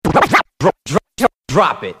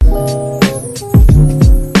Drop it.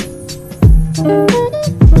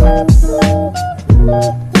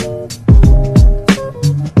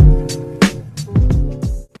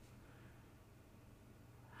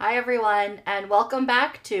 Hi everyone, and welcome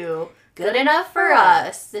back to Good Enough for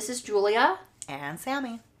Us. This is Julia, And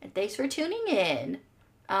Sammy. and thanks for tuning in.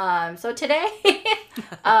 So today,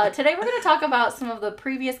 today we're going to talk about some of the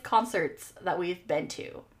previous concerts that we've been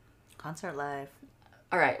to. Concert live.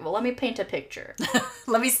 All right, well, let me paint a picture.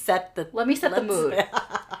 Let me set the mood.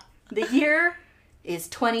 The year is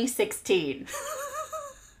 2016.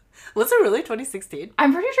 Was it really 2016?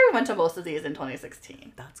 I'm pretty sure we went to most of these in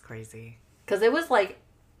 2016. That's crazy. Because it was like,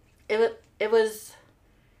 it was,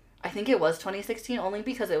 I think it was 2016 only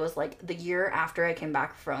because it was like the year after I came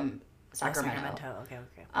back from Sacramento. Okay.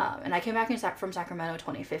 And I came back from Sacramento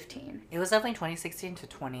 2015. It was definitely 2016 to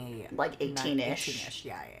 20... Like 18-ish. 18-ish,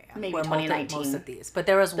 yeah. Maybe Where 2019. Most of these. But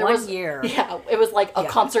there was one year... Yeah, it was like a Yeah.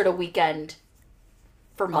 concert a weekend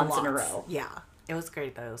for months in a row. Yeah. It was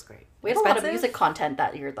great, though. It was great. We had a lot of music content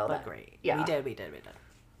that year, though. But great. Yeah. We did.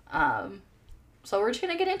 So we're just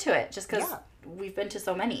going to get into it, just because Yeah. we've been to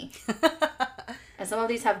so many. And some of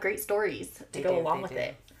these have great stories to go along with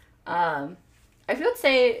it. I would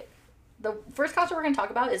say the first concert we're going to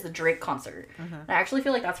talk about is the Drake concert. Mm-hmm. I actually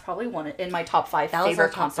feel like that's probably one in my top 5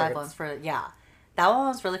 favorite concerts. That one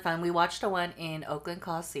was really fun. We watched the one in Oakland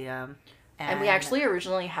Coliseum. And we actually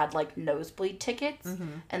originally had like nosebleed tickets. Mm-hmm.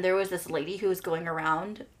 And there was this lady who was going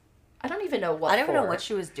around. I don't even know what I don't even know what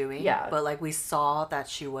she was doing. Yeah. But like we saw that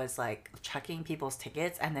she was like checking people's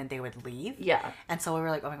tickets and then they would leave. Yeah. And so we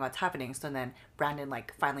were like, oh my God, what's happening? So then Brandon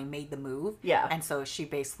like finally made the move. Yeah. And so she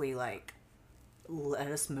basically like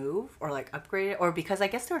let us move or like upgrade it, or because I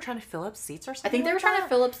guess they were trying to fill up seats or something. I think they were trying to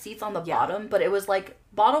fill up seats on the bottom, but it was like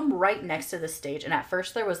bottom right next to the stage. And at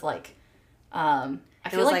first there was like, I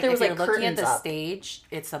feel like there was like if you're looking at curtains the up. stage,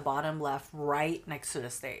 it's the bottom left right next to the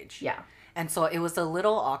stage. Yeah. And so it was a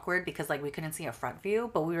little awkward because like we couldn't see a front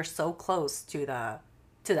view, but we were so close to the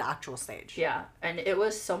actual stage. Yeah, and it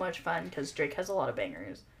was so much fun because Drake has a lot of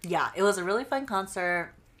bangers. Yeah, it was a really fun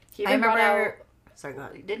concert. He even brought out. Sorry, go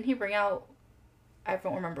ahead. Didn't he bring out? I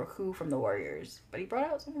don't remember who from the Warriors, but he brought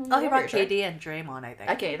out someone. He brought KD and Draymond, I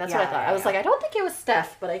think. Okay, that's what I thought. I was like, I don't think it was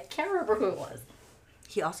Steph, but I can't remember who it was.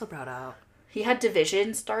 He also brought out. He had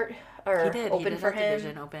Division start or open for him.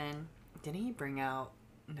 Division open. Didn't he bring out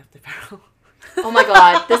Nef the Pharaoh? Oh my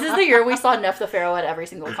God! This is the year we saw Nef the Pharaoh at every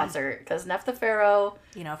single concert because Nef the Pharaoh,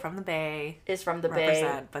 from the Bay, is from the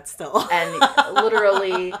Bay, but still, and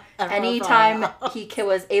literally anytime he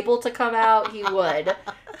was able to come out, he would.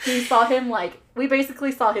 We saw him we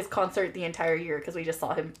basically saw his concert the entire year because we just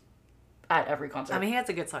saw him at every concert. I mean, he has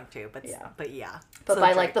a good song too, but yeah. But yeah. But so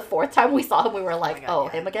by the 4th time we saw him, we were like,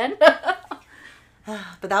 him again?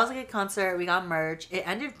 But that was a good concert. We got merch. It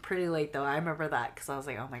ended pretty late though. I remember that because I was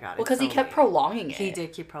like, oh my God. Well, because he kept prolonging it. He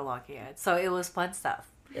did keep prolonging it. So it was fun stuff.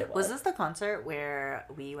 It was this the concert where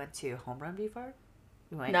we went to Home Run before?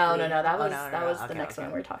 No. That was the next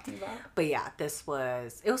one we're talking about. But yeah,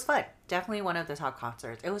 it was fun. Definitely one of the top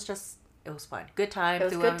concerts. It was fun. Good time. It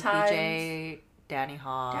was good times. BJ, Danny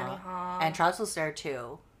Haw. And Travis was there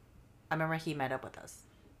too. I remember he met up with us.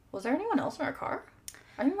 Was there anyone else in our car?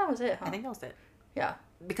 I think that was it, huh? I think that was it. Yeah.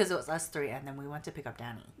 Because it was us 3 and then we went to pick up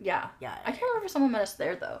Danny. Yeah. Yeah. I can't remember if someone met us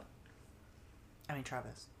there though. I mean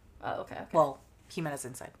Travis. Oh, okay. Well, he met us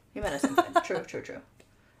inside. True.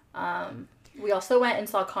 We also went and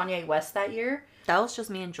saw Kanye West that year. That was just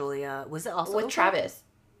me and Julia. Was it also with Travis?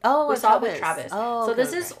 Oh, we saw it with Travis. Oh, so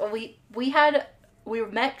this is we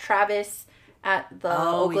met Travis at the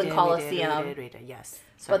Oakland Coliseum. We did. Yes.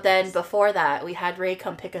 Sorry, but then before that, we had Ray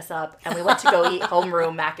come pick us up, and we went to go eat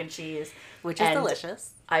homeroom mac and cheese, which is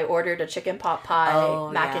delicious. I ordered a chicken pot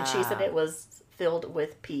pie, mac and cheese, and it was filled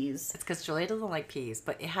with peas. It's because Julia doesn't like peas,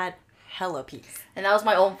 but it had hella peas. And that was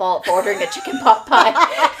my own fault for ordering a chicken pot pie.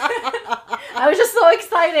 I was just so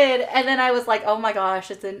excited. And then I was like, oh my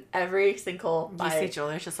gosh, it's in every single bite. You see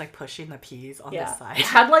Julia's just pushing the peas on the side. It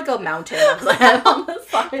had a mountain of them on the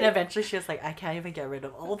side. And eventually she was like, I can't even get rid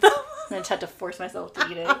of all of them. And I just had to force myself to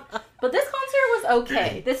eat it. But this concert was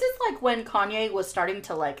okay. This is when Kanye was starting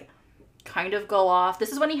to kind of go off.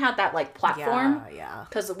 This is when he had that platform. Yeah.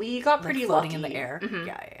 Because we got pretty floating lucky in the air. Mm-hmm.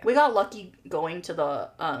 Yeah. We got lucky going to the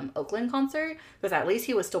Oakland concert because at least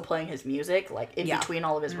he was still playing his music in between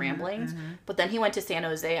all of his ramblings. Mm-hmm. But then he went to San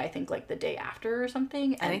Jose, I think the day after or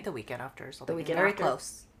something. I think the weekend after or something. The weekend very after.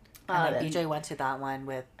 Close. And then BJ went to that one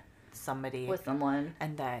with someone.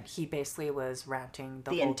 And then he basically was ranting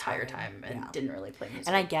the whole entire time and didn't really play music.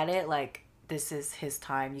 And I get it, this is his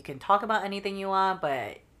time. You can talk about anything you want,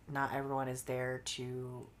 but not everyone is there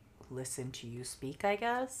to listen to you speak, I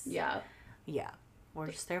guess. Yeah. Yeah. We're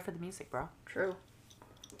just there for the music, bro. True.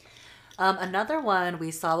 Another one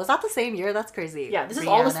we saw was not the same year. That's crazy. Yeah, this is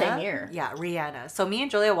all the same year. Yeah, Rihanna. So me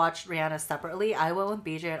and Julia watched Rihanna separately. I went with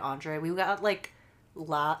BJ and Andre. We got like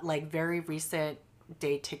very recent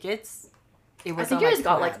day tickets. It was. I think you guys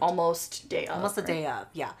got like almost day up. Almost a day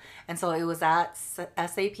up. Yeah, and so it was at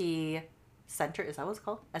SAP Center. Is that what it's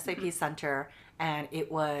called? SAP Center. And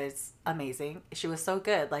it was amazing. She was so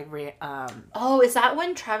good. Like, oh, is that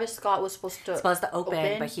when Travis Scott was supposed to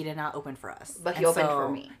open, but he did not open for us. But he opened for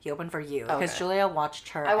me. He opened for you because Julia watched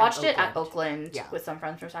her. I watched it at Oakland with some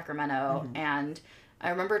friends from Sacramento, and I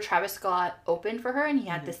remember Travis Scott opened for her, and he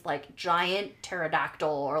had this like giant pterodactyl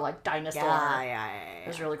or like dinosaur. Yeah. It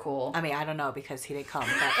was really cool. I mean, I don't know because he didn't come.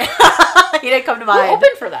 But he didn't come to mine. Who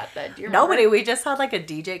opened for that then? Do you remember? Nobody. We just had like a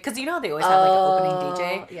DJ because you know they always have like an opening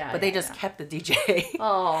DJ. Yeah. But they just kept the DJ.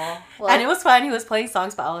 Oh. Well, and it was fun. He was playing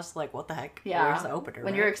songs, but I was like, what the heck? Yeah. Where's the opener?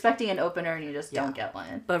 When you're expecting an opener and you just don't get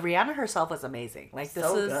one. But Rihanna herself was amazing. Like this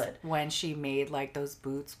is good. When she made like those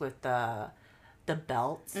boots with the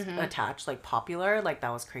belts attached, like popular, like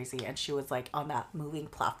that was crazy. And she was like on that moving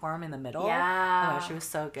platform in the middle. Yeah. Oh, she was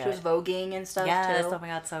so good. She was voguing and stuff yes, too. Oh my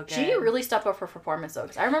god, so good. She really stepped up her performance though,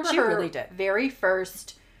 because I remember her really did. very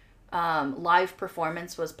first live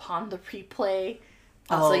performance was Pawn the Replay.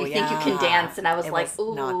 So you think you can dance, and I was like,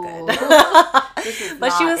 ooh, not good. This is but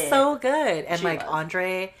not she was it. so good, and She like was.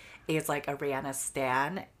 Andre is like a Rihanna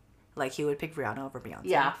stan. Like he would pick Rihanna over Beyonce.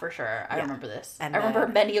 Yeah, for sure. I remember this. And I remember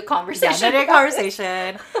many a Yeah, conversation. many a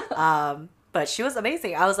conversation. But she was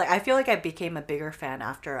amazing. I was like, I feel like I became a bigger fan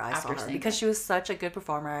after I saw her because she was such a good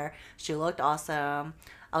performer. She looked awesome.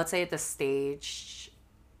 I would say the stage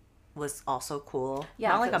was also cool. Yeah,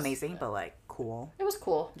 not like amazing, but like cool. It was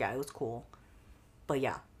cool. Yeah, it was cool. But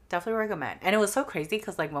yeah, definitely recommend. And it was so crazy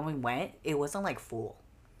because like when we went, it wasn't like full.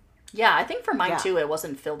 Yeah, I think for mine too, it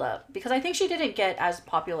wasn't filled up because I think she didn't get as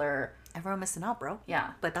popular. Everyone missing out, bro.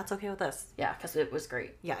 Yeah, but that's okay with us. Yeah, because it was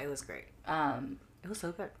great. Yeah, it was great. It was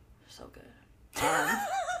so good. So good.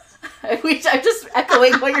 I'm just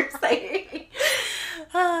echoing what you're saying.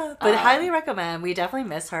 But highly recommend. We definitely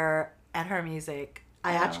miss her and her music.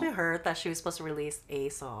 I actually heard that she was supposed to release a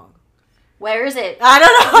song. Where is it? I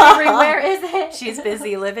don't know. Where is it? She's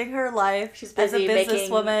busy living her life. She's busy as a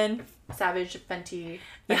businesswoman. Savage Fenty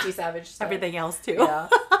Savage stuff. Everything else too. Yeah.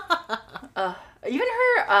 Even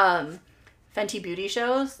her Fenty Beauty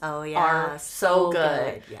shows are so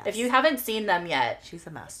good. Yes. If you haven't seen them yet, she's a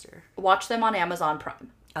master. Watch them on Amazon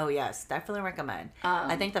Prime. Oh yes, definitely recommend.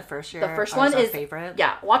 I think the first one is favorite.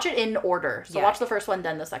 Yeah, watch it in order. So watch the first one,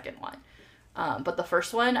 then the second one. But the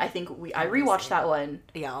first one, I think I rewatched that one.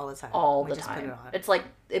 Yeah, all the time. All the time. It's like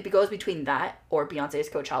it goes between that or Beyonce's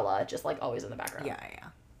Coachella, just like always in the background. Yeah.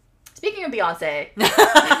 Speaking of Beyonce,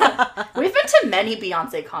 we've been to many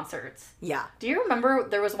Beyonce concerts. Yeah. Do you remember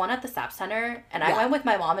there was one at the SAP Center, and I went with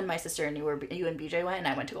my mom and my sister, and you and BJ went, and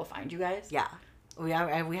I went to go find you guys. Yeah. We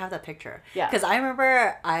have that picture. Yeah. Because I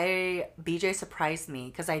remember BJ surprised me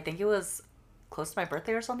because I think it was close to my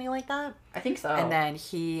birthday or something like that. I think so. And then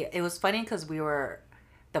it was funny because original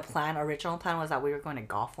plan was that we were going to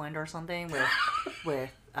Golfland or something with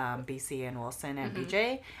BC and Wilson and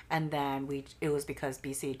BJ, and then it was because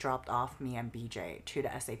BC dropped off me and BJ to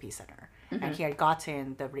the SAP Center, and he had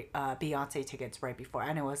gotten the Beyonce tickets right before,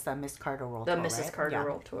 and it was the Miss Carter World Tour. The Mrs. Carter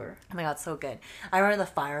World Tour. Oh my god, so good! I remember the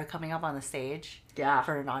fire coming up on the stage. Yeah.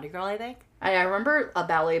 For Naughty Girl, I think. I remember a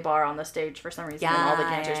ballet bar on the stage for some reason, and all the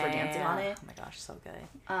dancers were dancing on it. Oh my gosh, so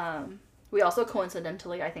good. We also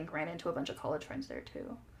coincidentally, I think, ran into a bunch of college friends there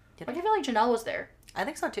too. I feel like Janelle was there. I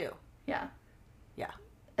think so too. Yeah. Yeah.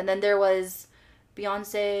 And then there was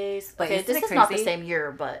Beyonce's. But okay, this is not the same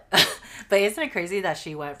year, but. But isn't it crazy that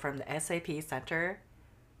she went from the SAP Center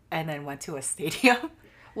and then went to a stadium?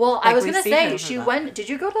 Well, I was gonna say she went. Did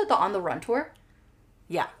you go to the On the Run tour?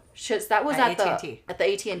 Yeah. That was at AT&T. the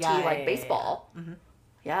AT&T baseball. Yeah. Mm-hmm.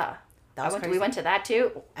 Yeah. That was crazy. We went to that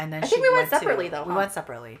too. And then I think we went separately though. We went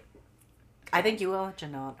separately. I think you went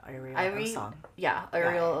Janelle, Ariel, Osong. Yeah,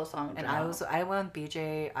 Ariel, Osong. And I went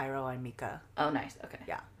BJ, Iro, and Mika. Oh, nice. Okay.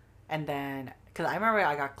 Yeah. And then, because I remember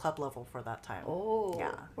I got club level for that time. Oh.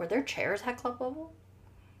 Yeah. Were there chairs at club level?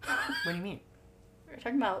 What do you mean? You're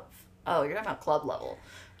talking about club level.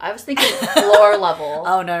 I was thinking floor level.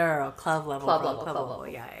 Oh, no. Club level. Club level.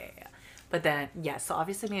 Yeah. But then, so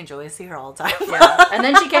obviously me and Julia see her all the time. Yeah. And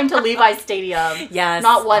then she came to Levi's Stadium. Yes.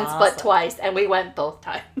 Not once, but twice. And we went both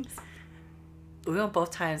times. We went both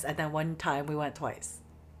times, and then one time we went twice.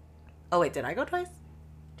 Oh, wait, did I go twice?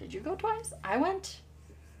 Did you go twice? I went.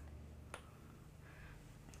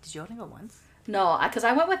 Did you only go once? No, because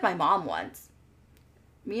I went with my mom once.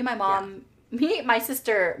 Me and my mom, my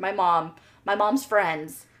sister, my mom, my mom's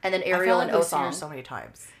friends, and then Ariel and I've seen her Osong. so many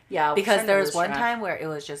times. Yeah, because there was one time where it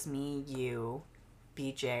was just me, you,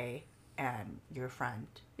 BJ, and your friend.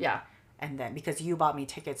 Yeah. And then, because you bought me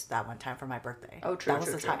tickets that one time for my birthday. Oh, true, That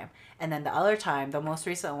was the time. And then the other time, the most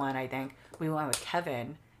recent one, I think, we went with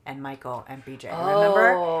Kevin and Michael and BJ.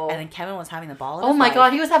 Remember? And then Kevin was having the ball in his my life.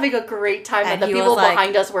 God, he was having a great time, and the people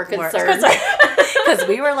behind us were concerned. Because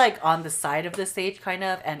we were, like, on the side of the stage, kind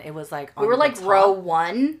of, and it was, like, on we were, like, row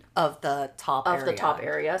one of the top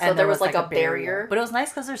area. So there was, like, a barrier. But it was nice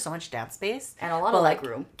because there's so much dance space. And a lot of leg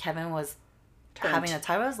room. Kevin was having the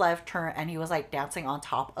time of his life, and he was, like, dancing on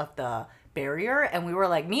top of the barrier, and we were,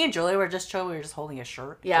 like, me and Julie were just chilling. We were just holding his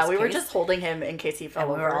shirt. Yeah, we were just holding him in case he fell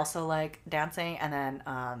over. And we were also, like, dancing, and then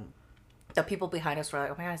the people behind us were like,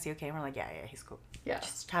 oh my God, is he okay? And we're like, yeah, he's cool. Yeah.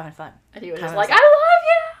 Just having fun. And he was just like, I love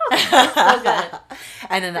you! So good.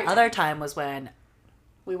 And then the other time was when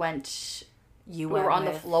we went... we were on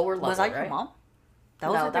the lower level, was I your right? mom? That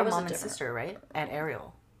was your mom and sister, right? And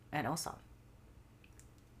Ariel and Osam.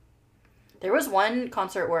 There was one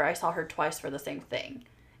concert where I saw her twice for the same thing.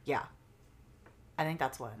 Yeah. I think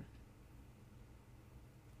that's one.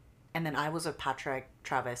 And then I was with Patrick,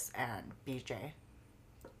 Travis, and BJ.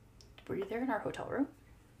 Were you there in our hotel room?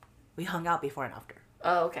 We hung out before and after.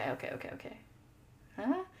 Oh, okay.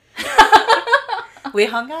 Huh? We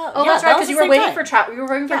hung out. Oh, yeah, that's right, because you were waiting for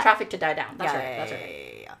traffic to die down. That's right. That's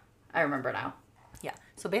right. Yeah. I remember now. Yeah.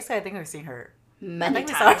 So basically, I think we've seen her many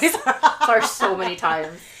times. Saw her so many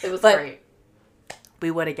times. It was great. We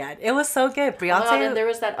would again. It was so good. Beyonce. Oh, and there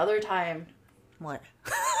was that other time. What?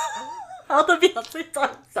 All the Beyonce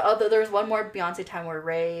times. There was one more Beyonce time where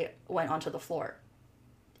Ray went onto the floor.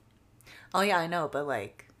 Oh yeah, I know, but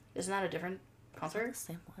like, isn't that a different concert? The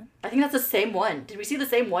same one. I think that's the same one. Did we see the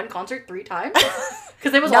same one concert 3 times?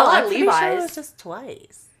 Because it was all at Levi's. Sure it was just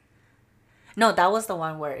twice. No, that was the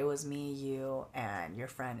one where it was me, you, and your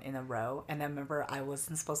friend in a row. And then remember, I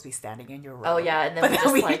wasn't supposed to be standing in your row. Oh yeah, and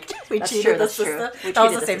then we cheated the system.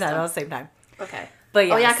 That was the same time. Okay. But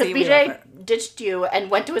yeah. Oh yeah, because BJ ditched you and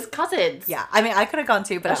went to his cousins. Yeah, I mean, I could have gone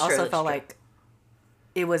too, but I also felt like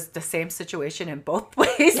it was the same situation in both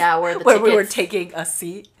ways. Yeah, where we were taking a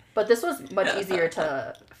seat. But this was much easier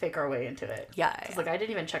to fake our way into it. Yeah. Because like I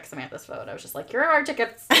didn't even check Samantha's phone. I was just like, here are our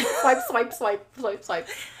tickets. Swipe, swipe, swipe, swipe, swipe.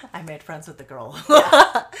 I made friends with the girl.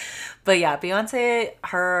 Yeah. But yeah, Beyonce,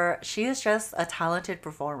 she is just a talented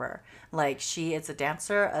performer. Like, she is a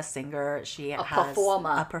dancer, a singer.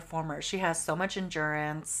 A performer. She has so much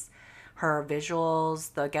endurance. Her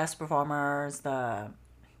visuals, the guest performers, the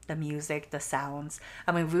music, the sounds.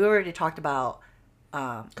 I mean, we already talked about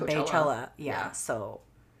Coachella. Yeah. So,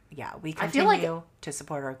 yeah, we continue to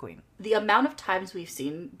support our queen. The amount of times we've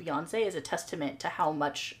seen Beyonce is a testament to how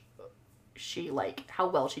much how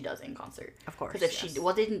well she does in concert. Of course. Because if she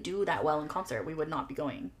didn't do that well in concert, we would not be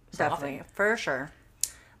going so Definitely, often. For sure.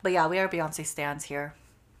 But yeah, we are Beyonce stans here.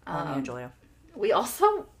 Me and Julia. We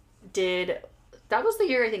also did... That was the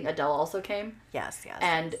year I think Adele also came. Yes.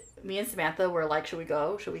 And me and Samantha were like, should we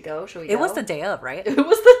go? It was the day of, right? It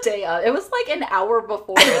was the day of. It was like an hour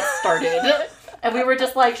before it started. And we were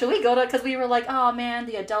just like, should we go to... Because we were like, oh man,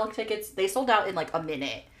 the Adele tickets, they sold out in like a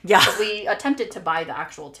minute. Yeah. We attempted to buy the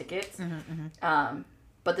actual tickets. Mm-hmm.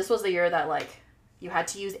 But this was the year that like... You had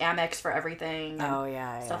to use Amex for everything.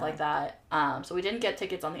 And stuff like that. So we didn't get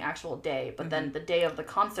tickets on the actual day. But then the day of the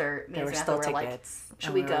concert, me and Samantha were like,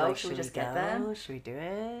 should we go? Should we just get them? Should we do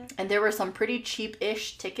it? And there were some pretty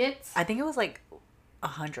cheap-ish tickets. I think it was like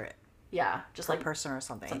 100. Yeah. Just per like person or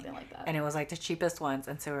something. Something like that. And it was like the cheapest ones.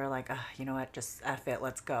 And so we were like, you know what? Just F it.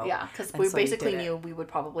 Let's go. Yeah. Because we basically knew we would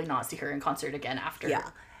probably not see her in concert again after. Yeah.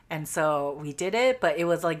 And so we did it. But it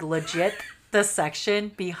was like legit... the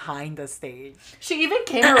section behind the stage. She even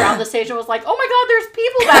came around the stage and was like, oh my God, there's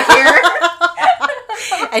people back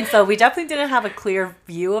here. And so we definitely didn't have a clear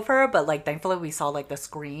view of her, but like thankfully we saw like the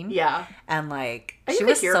screen. Yeah. And like she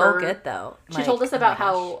was so good though. She told us about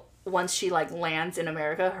how once she like lands in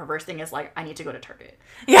America, her first thing is like, I need to go to Target.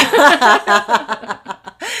 Yeah.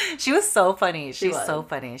 She was so funny. She's so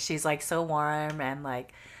funny. She's like so warm and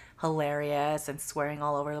like hilarious and swearing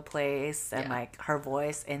all over the place and like her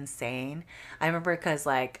voice insane. I remember because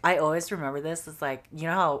like I always remember this is like, you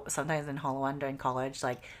know how sometimes in Hollywood during college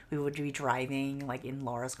like we would be driving like in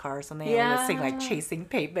Laura's car or something and we would sing like Chasing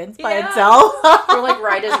Pavements by Adele or like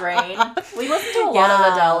Right as Rain. We listened to a lot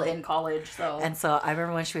of Adele in college, so. And so I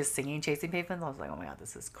remember when she was singing Chasing Pavements, I was like, oh my God,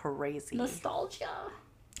 this is crazy. Nostalgia.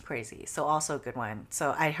 Crazy. So also a good one.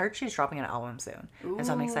 So I heard she's dropping an album soon. And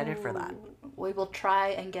so I'm excited for that. We will try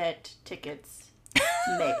and get tickets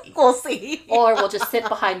Maybe. We'll see. Or we'll just sit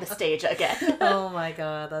behind the stage again. Oh my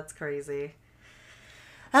god, that's crazy.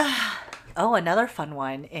 Oh, another fun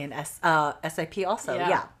one in SAP also.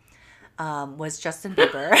 Yeah. Was Justin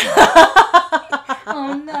Bieber.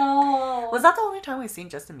 Oh no. Was that the only time we've seen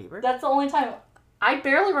Justin Bieber? That's the only time. I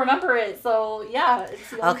barely remember it, so yeah.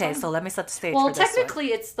 It's the only time. So let me set the stage well, for this technically,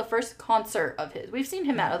 it's the first concert of his. We've seen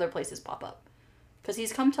him at other places pop up. Because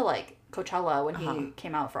he's come to, like, Coachella when he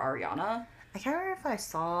came out for Ariana. I can't remember if I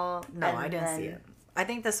saw... No, I didn't see it. I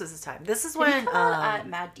think this was his time. This is Did when... he come out at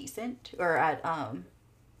Mad Decent? Or at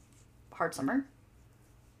Hard Summer?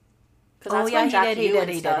 Oh, yeah, he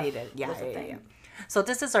did. Yeah. So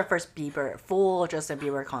this is our first full Justin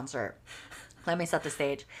Bieber concert. Let me set the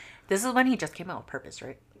stage. This is when he just came out with Purpose,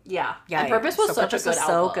 right? Yeah. And Purpose was such a good album.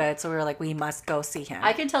 So good. So we were like, we must go see him.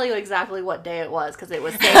 I can tell you exactly what day it was because it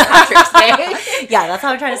was St. Patrick's Day. Yeah, that's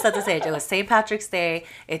how I'm trying to set the stage. It was St. Patrick's Day.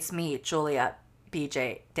 It's me, Julia,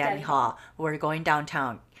 BJ, Danny Ha. We're going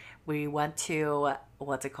downtown. We went to...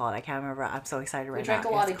 What's it called? I can't remember. I'm so excited right now. We drank a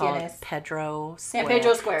lot of Guinness.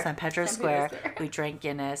 San Pedro Square. We drank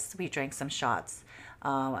Guinness. We drank some shots.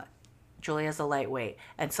 Julia's a lightweight.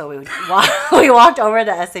 And so we walked over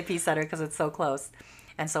to SAP Center because it's so close.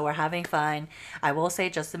 And so we're having fun. I will say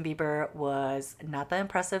Justin Bieber was not that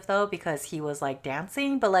impressive, though, because he was, like,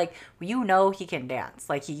 dancing. But, like, he can dance.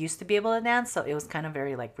 Like, he used to be able to dance, so it was kind of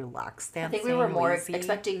very, like, relaxed dancing. I think we were more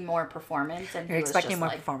expecting more performance. And we were expecting more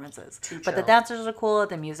performances. But the dancers were cool.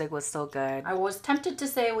 The music was still good. I was tempted to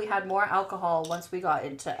say we had more alcohol once we got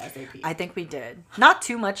into SAP. I think we did. Not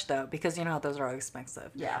too much, though, because, you know, those are all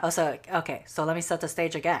expensive. Yeah. Oh, so, okay. So let me set the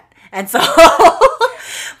stage again. And so...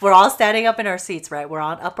 We're all standing up in our seats, right? We're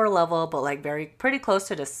on upper level, but like pretty close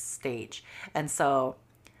to the stage. And so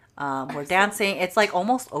we're dancing. It's like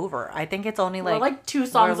almost over. I think it's only like... We're like 2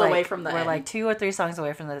 songs away from the end. We're like 2 or 3 songs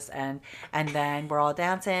away from this end. And then we're all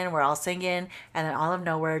dancing. We're all singing. And then all of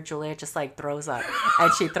nowhere, Julia just like throws up.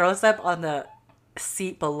 And she throws up on the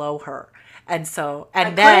seat below her. And so, I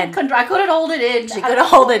couldn't hold it in. She couldn't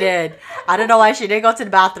hold it in. I don't know why she didn't go to the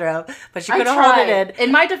bathroom, but she couldn't hold it in.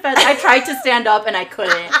 In my defense, I tried to stand up and I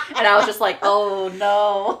couldn't. And I was just like, oh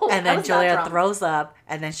no. And then Julia throws up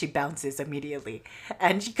and then she bounces immediately.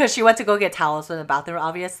 And because she went to go get towels from the bathroom,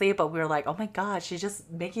 obviously, but we were like, oh my God, she's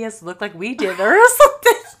just making us look like we did her or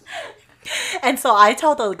something. And so I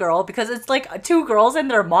tell the girl, because it's like 2 girls and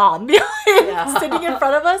their mom sitting in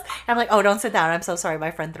front of us. And I'm like, oh, don't sit down. I'm so sorry.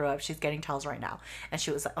 My friend threw up. She's getting towels right now. And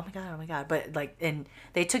she was like, oh my God. But like, and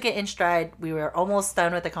they took it in stride. We were almost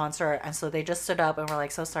done with the concert. And so they just stood up and were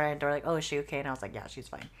like, so sorry. And they're like, oh, is she okay? And I was like, yeah, she's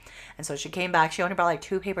fine. And so she came back. She only brought like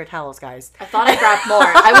 2 paper towels, guys. I thought I grabbed more.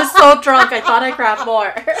 I was so drunk. I thought I grabbed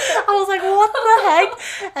more. I was like, what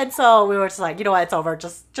the heck? And so we were just like, you know what? It's over.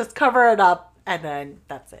 Just cover it up. And then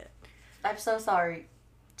that's it. I'm so sorry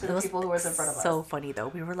to the people who were in front of us. So funny though.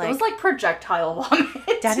 We were like, it was like projectile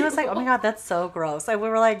vomit. Daddy was like, oh my God, that's so gross. And we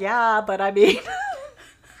were like, yeah, but I mean.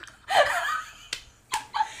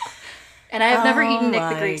 And I have never eaten Nick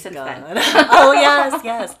the Greek since then. Oh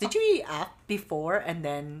yes. Did you eat before and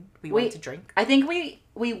then we went to drink? I think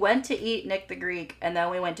we went to eat Nick the Greek and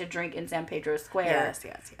then we went to drink in San Pedro Square.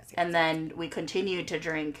 Yes. And then we continued to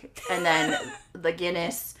drink and then the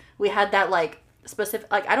Guinness. We had that like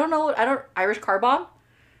specific, like Irish car bomb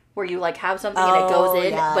where you like have something and it goes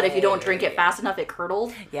in, but if you don't drink it fast enough, it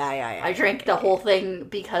curdled. Yeah. I drank the whole thing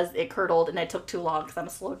because it curdled and it took too long because I'm a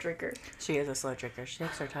slow drinker. She is a slow drinker. She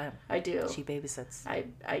takes her time. I do. She babysits.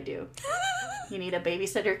 I do. You need a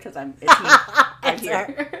babysitter because it's me. I'm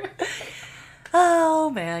here. Oh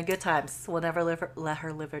man, good times. We'll never let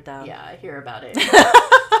her live her down. Yeah, I hear about it.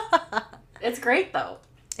 It's great though.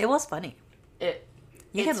 It was funny.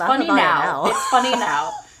 It's funny now. It's funny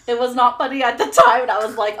now. It was not funny at the time, and I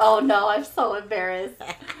was like, "Oh no, I'm so embarrassed."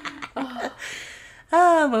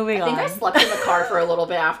 Moving on. I think I slept in the car for a little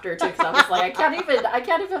bit after too, because I was like, I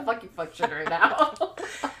can't even fucking function right now.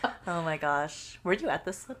 Oh my gosh, were you at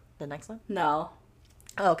this one? The next one? No.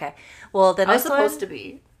 Oh, okay. Well, the next one. I was supposed to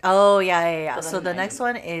be. Oh yeah. So the next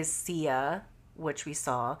one is Sia, which we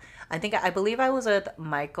saw. I believe I was with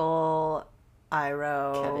Michael,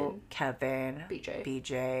 Iro, Kevin,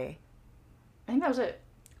 BJ. I think that was it.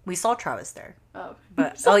 We saw Travis there. Oh. We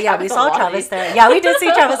saw Travis there. Yeah, we did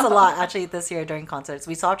see Travis a lot actually this year during concerts.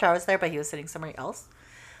 We saw Travis there, but he was sitting somewhere else.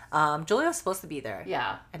 Julia was supposed to be there.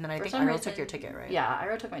 Yeah. And then I think Iro took your ticket, right? Yeah,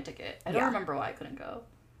 Iro took my ticket. I don't remember why I couldn't go.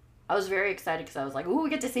 I was very excited because I was like, ooh, we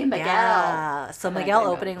get to see Miguel. Yeah. So Miguel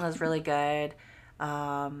opening was really good.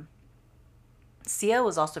 Sia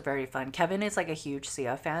was also very fun. Kevin is like a huge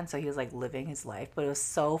Sia fan, so he was like living his life. But it was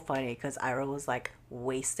so funny because Ira was like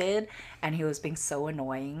wasted and he was being so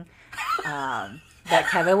annoying that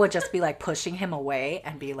Kevin would just be like pushing him away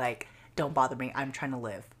and be like, "Don't bother me. I'm trying to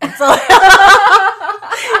live." And so it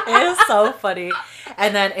was so funny.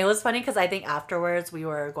 And then it was funny because I think afterwards we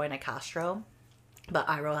were going to Castro. But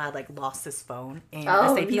Iro had like lost his phone in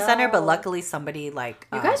SAP Center, but luckily somebody like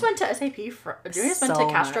you guys went to SAP you guys went to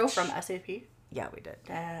Castro from SAP? Yeah, we did.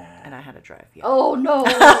 And I had to drive. Yeah. Oh no.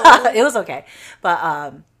 It was okay.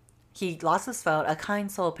 But he lost his phone. A kind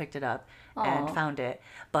soul picked it up and found it,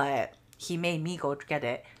 but he made me go get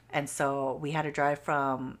it. And so we had to drive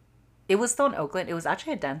from, it was still in Oakland. It was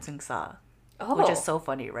actually a Dancing Saw. Which is so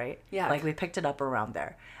funny, right? Yeah. Like, we picked it up around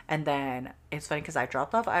there. And then it's funny because I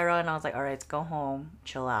dropped off Ira and I was like, all right, let's go home,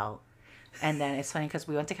 chill out. And then it's funny because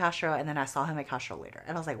we went to Castro and then I saw him at Castro later.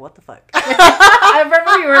 And I was like, what the fuck? I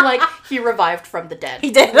remember you were like, he revived from the dead.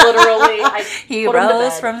 He did. Literally. He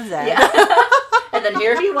rose from the dead. Yeah. And then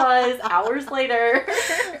here he was, hours later.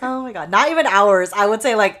 Oh my God. Not even hours. I would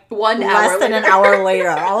say like 1 hour less than an hour later.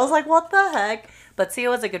 I was like, what the heck? But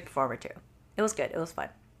Sia was a good performer too. It was good. It was fun.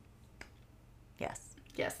 Yes.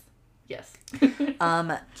 Yes.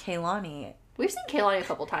 Kehlani. We've seen Kehlani a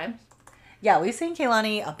couple times. Yeah, we've seen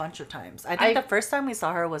Kehlani a bunch of times. I think the first time we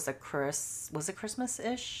saw her was was it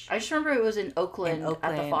Christmas-ish? I just remember it was in Oakland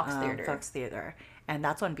at the Fox Theater. Fox Theater. And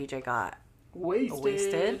that's when BJ got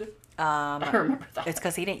wasted. I remember that. It's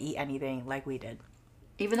because he didn't eat anything like we did.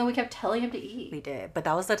 Even though we kept telling him to eat. We did. But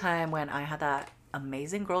that was the time when I had that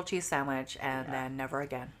amazing grilled cheese sandwich and then never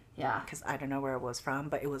again. Yeah. Because I don't know where it was from,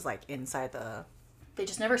 but it was like inside the... They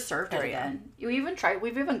just never served it again.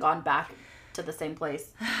 We've even gone back to the same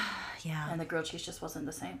place. Yeah. And the grilled cheese just wasn't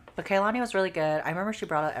the same. But Kehlani was really good. I remember she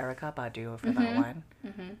brought out Erykah Badu for that one,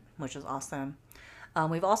 which was awesome.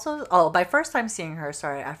 We've also... Oh, my first time seeing her,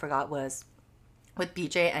 sorry, I forgot, was with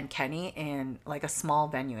BJ and Kenny in like a small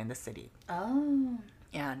venue in the city. Oh.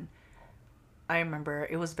 And I remember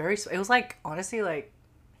it was like, honestly, like,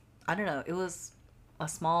 I don't know, it was a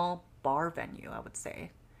small bar venue, I would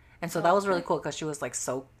say. And so that was really cool because she was like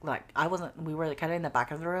so, like, we were kind of in the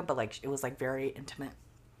back of the room, but like it was like very intimate.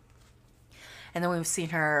 And then we've seen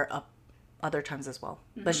her other times as well.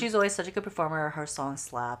 But she's always such a good performer. Her songs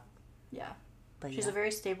slap. Yeah. But she's a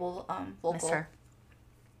very stable vocal. Miss her.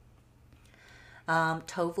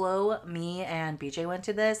 Tovlo, me and BJ went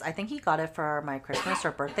to this. I think he got it for my Christmas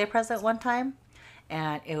or birthday present one time.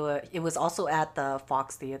 And it was also at the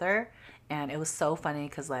Fox Theater. And it was so funny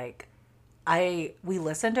because like, we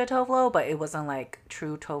listened to Tovlo, but it wasn't like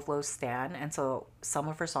true Tovlo stan, and so some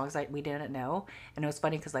of her songs we didn't know, and it was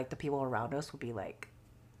funny because like the people around us would be like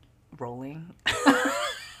rolling,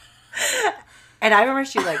 and I remember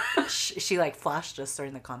she like she like flashed us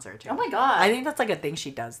during the concert too. Oh my God! I think that's like a thing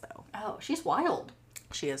she does though. Oh, she's wild.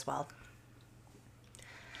 She is wild.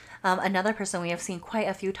 Another person we have seen quite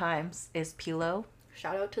a few times is Pilo.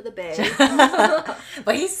 Shout out to the Bay.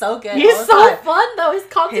 But he's so good. He's so fun though. His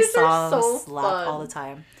concerts are so fun all the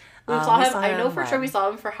time. We saw him. I know for sure we saw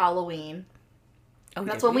him for Halloween. Oh,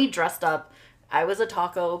 that's when we dressed up. I was a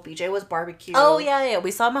taco. BJ was barbecue. Oh yeah.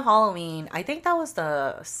 We saw him at Halloween. I think that was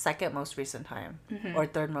the second most recent time or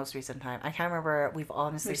third most recent time. I can't remember. We've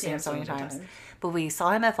honestly seen him so many times. But we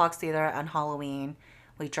saw him at Fox Theater on Halloween.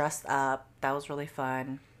 We dressed up. That was really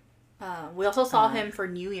fun. We also saw him for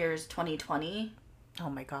New Year's 2020. Oh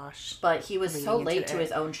my gosh. But he was so late to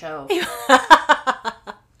his own show.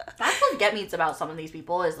 That's what get me about some of these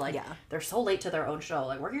people is like, they're so late to their own show.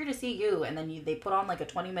 Like, we're here to see you. And then they put on like a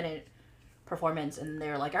 20-minute performance and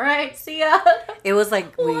they're like, all right, see ya. It was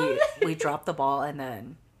like we dropped the ball and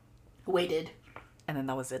then... waited. And then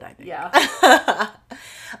that was it, I think. Yeah.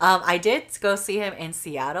 I did go see him in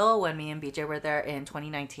Seattle when me and BJ were there in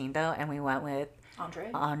 2019 though. And we went with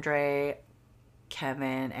Andre,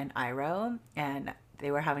 Kevin, and Iro, and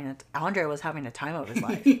Andre was having a time of his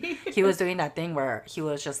life. He was doing that thing where he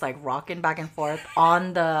was just like rocking back and forth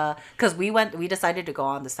on the, because we decided to go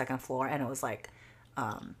on the second floor, and it was like,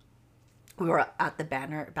 we were at the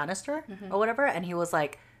banister or whatever, and he was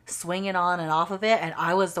like swinging on and off of it, and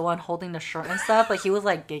I was the one holding the shirt and stuff. Like, he was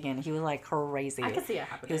like gigging. He was like crazy. I could see it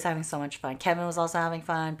happening. He was having so much fun. Kevin was also having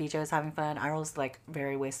fun. BJ was having fun. I was like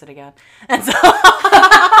very wasted again, and so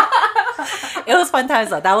it was fun times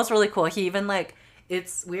though. That was really cool. He even like,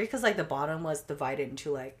 it's weird because like the bottom was divided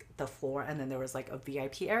into like the floor, and then there was like a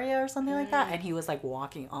VIP area or something like that, and he was like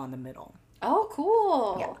walking on the middle. Oh,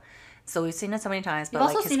 cool. Yeah. So we've seen it so many times. You've but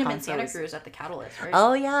also like, seen him in Santa Cruz at the Catalyst, right?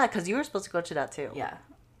 Oh yeah, because you were supposed to go to that too. Yeah.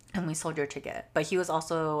 And we sold your ticket, but he was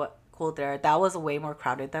also cool there. That was way more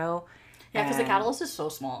crowded though. Yeah, because the Catalyst is so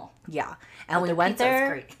small. Yeah. And we went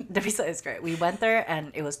there. The pizza is great. We went there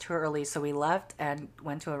and it was too early. So we left and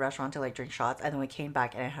went to a restaurant to like drink shots. And then we came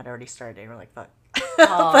back and it had already started. And we're like, fuck.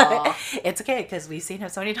 But it's okay because we've seen him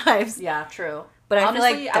so many times. Yeah, true. But honestly,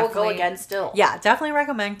 I feel like I would go again still. Yeah, definitely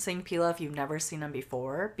recommend seeing Pila if you've never seen him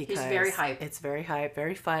before because he's very hype. It's very hype,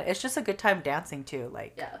 very fun. It's just a good time dancing too.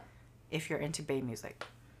 Like, yeah, if you're into Bay music.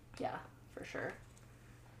 Yeah, for sure.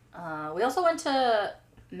 We also went to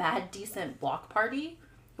Mad Decent Block Party,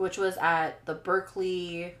 which was at the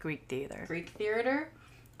Berkeley Greek Theater.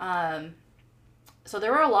 So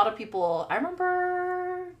there were a lot of people. I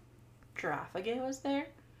remember Giraffe was there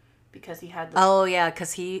because he had.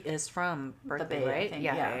 Because he is from Berkeley, the Bay, right? I think.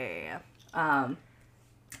 Yeah.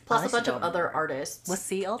 Plus a bunch of other artists. Was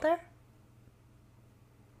CL there?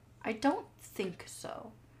 I don't think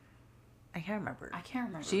so. I can't remember.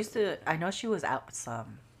 She used to. I know she was out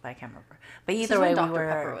some, but I can't remember. But either way, Dr.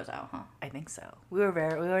 Pepper was out, huh? I think so. We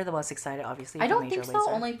were the most excited, obviously. I don't think so,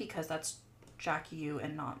 only because that's Jackie U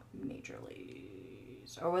and not Major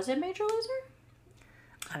Lazer. Or was it Major Lazer?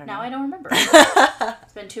 I don't know. Now I don't remember.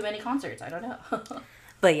 It's been too many concerts. I don't know.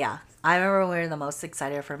 But yeah, I remember we were the most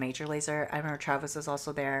excited for Major Lazer. I remember Travis was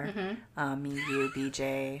also there. Mm-hmm. Me, you,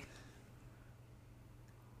 BJ.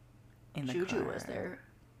 Juju was there.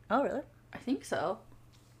 Oh, really? I think so.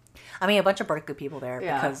 I mean, a bunch of Berkeley people there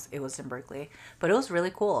because it was in Berkeley. But it was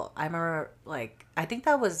really cool. I remember, I think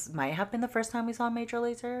that might have been the first time we saw Major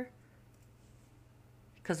Lazer.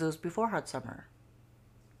 Because it was before Hard Summer.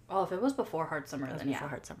 Oh, if it was before Hard Summer, then yeah. Before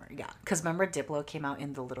Hard Summer, yeah. Because remember Diplo came out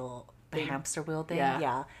in the hamster wheel thing?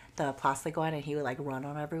 Yeah. The plastic one, and he would, run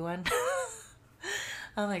on everyone.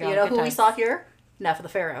 Oh, my God. You know who we saw here? Neff the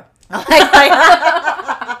Pharaoh. Oh, my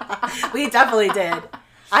God. We definitely did.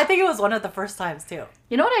 I think it was one of the first times, too.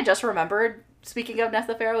 You know what I just remembered, speaking of Neff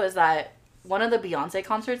the Pharaoh, is that one of the Beyonce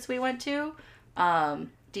concerts we went to,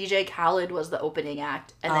 DJ Khaled was the opening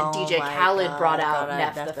act, and then DJ Khaled brought out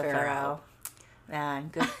Neff the Pharaoh. Man,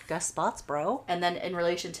 good guest spots, bro. And then in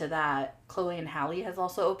relation to that, Chloe and Halle has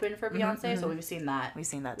also opened for Beyonce, so we've seen that. We've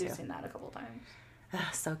seen that, too. We've seen that a couple times.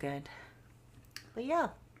 So good. But yeah.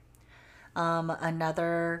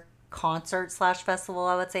 Another concert / festival,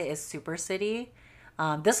 I would say, is Super City.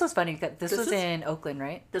 This was funny because this was in Oakland,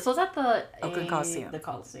 right? This was at the Oakland Coliseum. The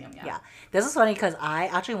Coliseum, yeah. Yeah. This was funny because I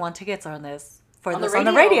actually won tickets on this. On the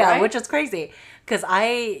radio, right? Which is crazy because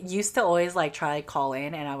I used to always try to call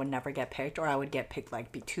in and I would never get picked, or I would get picked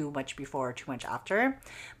too much before or too much after.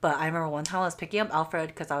 But I remember one time I was picking up Alfred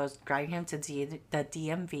because I was driving him to the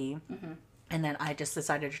DMV, and then I just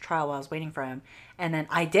decided to try while I was waiting for him, and then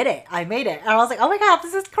I did it. I made it, and I was like, "Oh my God,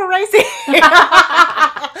 this is crazy!"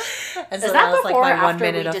 And so is that was before my or 1 after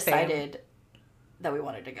minute we of decided fame. That we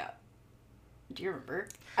wanted to go? Do you remember?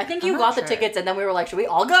 I think you got the tickets, and then we were like, "Should we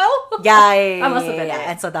all go?" Yeah, that must have been it.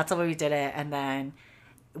 And so that's why we did it, and then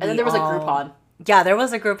there was a Groupon. Yeah, there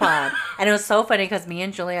was a Groupon, and it was so funny because me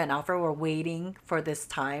and Julia and Alfred were waiting for this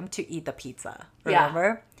time to eat the pizza.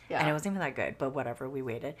 Remember? Yeah. And it wasn't even that good, but whatever. We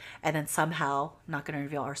waited, and then somehow, not going to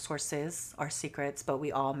reveal our sources, our secrets, but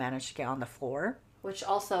we all managed to get on the floor. Which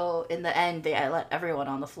also, in the end, they let everyone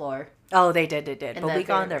on the floor. Oh, they did. But we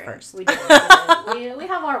got on there first. We did. we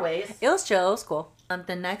have our ways. It was chill. It was cool.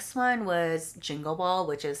 The next one was Jingle Ball,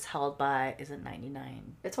 which is held by, is it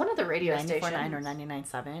 99? It's one of the radio stations. 94.9 or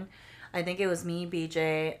 99.7. I think it was me,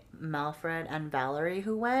 BJ, Malfred, and Valerie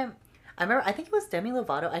who went. I think it was Demi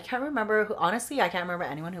Lovato. I can't remember who. Honestly, I can't remember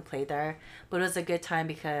anyone who played there. But it was a good time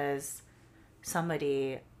because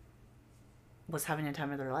somebody was having a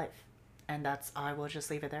time of their life. And I will just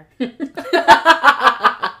leave it there.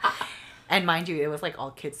 And mind you, it was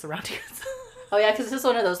all kids surrounding us. Oh, yeah, because this is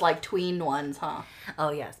one of those tween ones, huh?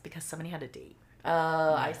 Oh, yes, because somebody had a date.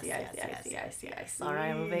 Oh, I see. All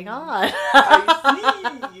right, moving on.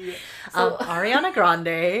 I see. So, Ariana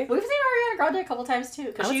Grande. We've seen Ariana Grande a couple times,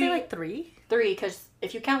 too. I would say 3? 3, because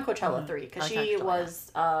if you count Coachella, 3. Because she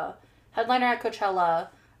was headliner at Coachella,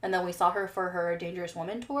 and then we saw her for her Dangerous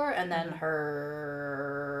Woman tour, and then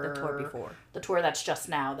the tour before. The tour that's just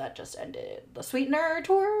now, that just ended. The Sweetener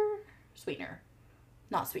tour? Sweetener.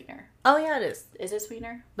 Not Sweetener. Oh, yeah, it is. Is it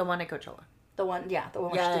Sweetener? The one at Coachella. The one where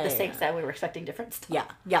she did the Saints that we were expecting different stuff.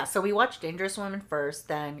 Yeah. So we watched Dangerous Woman first,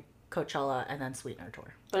 then Coachella, and then Sweetener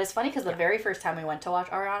tour. But it's funny because the very first time we went to watch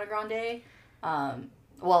Ariana Grande,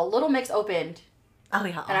 Little Mix opened. Oh,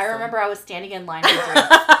 yeah. And I remember I was standing in line for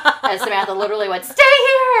drinks, and Samantha literally went, "Stay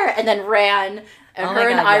here!" and then ran, and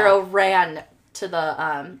Iro ran to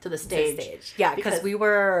the stage. Yeah, because we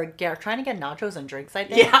were trying to get nachos and drinks, I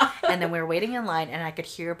think. Yeah. And then we were waiting in line, and I could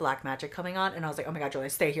hear Black Magic coming on, and I was like, "Oh my God, Julia,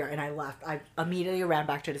 stay here!" And I left. I immediately ran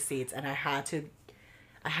back to the seats, and I had to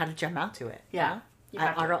I had to jam out to it. Yeah.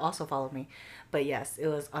 Otto also followed me. But yes, it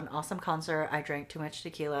was an awesome concert. I drank too much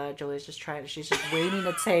tequila. Julia's just trying. She's just waiting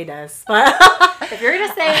to say this. But if you're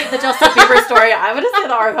gonna say the Justin Bieber story, I'm gonna say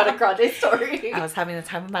the Ariana Grande story. I was having the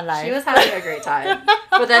time of my life. She was having a great time.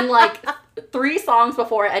 But then, like, 3 songs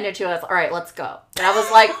before it ended, she was, all right, let's go. And I was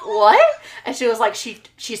like, what? And she was like,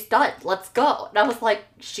 she's done. Let's go. And I was like,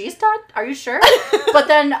 she's done? Are you sure? But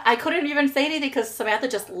then I couldn't even say anything because Samantha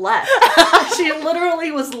just left. She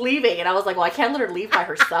literally was leaving. And I was like, well, I can't let her leave by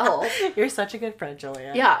herself. You're such a good friend,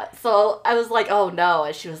 Julia. Yeah. So I was like, oh, no.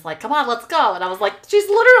 And she was like, come on, let's go. And I was like, she's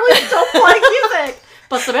literally still playing music.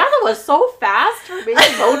 But Samantha was so fast for being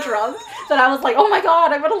so drunk that I was like, oh my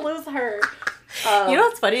God, I'm going to lose her. You know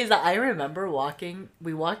what's funny is that I remember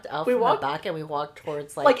we walked out from the back and we walked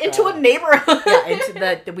towards like into a neighborhood.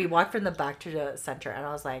 Yeah, we walked from the back to the center and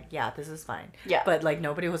I was like, yeah, this is fine. Yeah. But like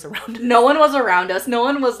nobody was around us. No one was around us. No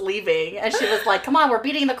one was leaving. And she was like, come on, we're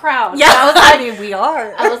beating the crowd. Yeah, I was like, I mean, we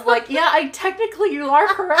are. I was like, yeah, technically you are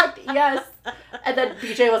correct. Yes. And then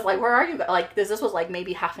BJ was like, where are you guys? Like, this was like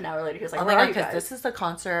maybe half an hour later. He was like, where are you guys? This is the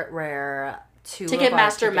concert where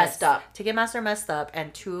Ticketmaster messed up. Ticketmaster messed up,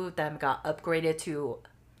 and 2 of them got upgraded to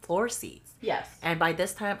floor seats. Yes. And by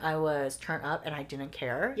this time, I was turned up, and I didn't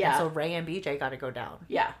care. Yeah. And so Ray and BJ got to go down.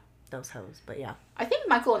 Yeah. Those hoes, but yeah. I think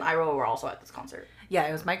Michael and Iroh were also at this concert. Yeah,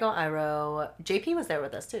 it was Michael, Iroh. JP was there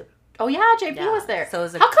with us too. Oh yeah, JP was there. So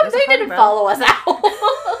how come they didn't follow us out?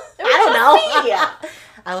 I don't know. Yeah.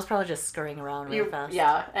 I was probably just scurrying around really fast.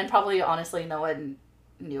 Yeah, and probably honestly, no one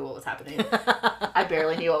knew what was happening. I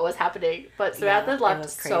barely knew what was happening, but Samantha left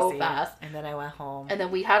so fast. And then I went home. And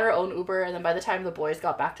then we had our own Uber, and then by the time the boys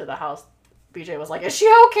got back to the house, BJ was like, is she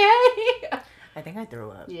okay? I think I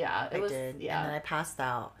threw up. Yeah, I did. Yeah. And then I passed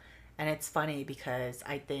out. And it's funny because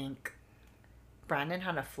I think Brandon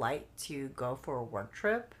had a flight to go for a work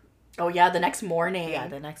trip. Oh yeah, the next morning. Yeah,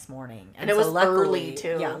 the next morning. And it was early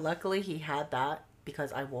too. Yeah, luckily he had that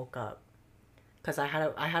because I woke up. Because I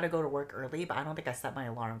had to go to work early, but I don't think I set my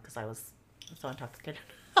alarm because I was so intoxicated.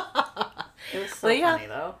 It was so funny,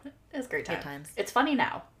 though. It was great times. It's funny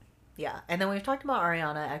now. Yeah. And then we've talked about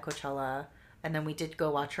Ariana at Coachella. And then we did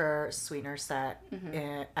go watch her Sweetener set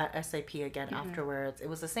at SAP again afterwards. It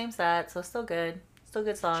was the same set, so still good. Still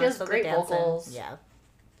good songs. She has still great good vocals. Yeah.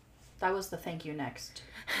 That was the Thank You Next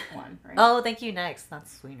one, right? Oh, Thank You Next. Not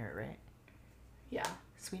Sweetener, right? Yeah.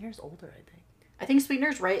 Sweetener's older, I think. I think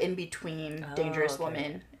Sweetener's right in between Dangerous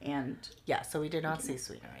Woman and... Yeah, so we did not see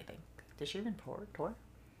Sweetener, I think. Did she even tour?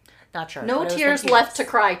 Not sure. No Tears Left to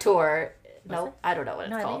Cry tour. No, I don't know what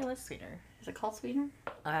it's called. I think it was Sweetener. Is it called Sweetener?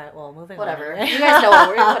 Alright, well, moving whatever. on. You guys know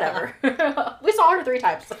whatever. We saw her 3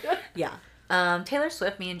 times. Yeah. Taylor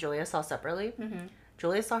Swift, me and Julia saw separately. Mm-hmm.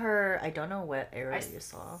 Julia saw her, I don't know what era you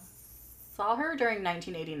saw. Saw her during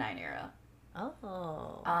 1989 era.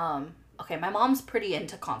 Oh. Okay, my mom's pretty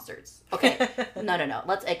into concerts. Okay, no.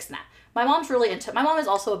 Let's ixnay. My mom's my mom is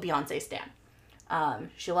also a Beyonce stan.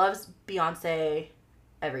 She loves Beyonce,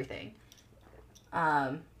 everything.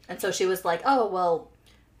 And so she was like, oh, well,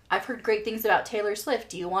 I've heard great things about Taylor Swift.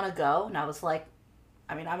 Do you want to go? And I was like,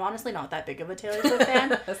 I mean, I'm honestly not that big of a Taylor Swift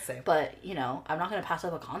fan. Same. But, you know, I'm not going to pass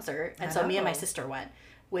up a concert. And so me and my sister went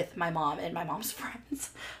with my mom and my mom's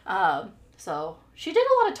friends. So she did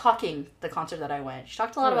a lot of talking the concert that I went. She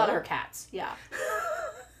talked a lot about her cats. Yeah.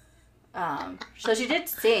 So she did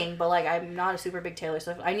sing, but like I'm not a super big Taylor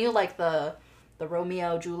Swift. I knew like the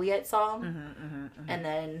Romeo Juliet song, and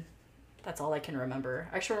then that's all I can remember.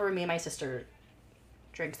 I just remember me and my sister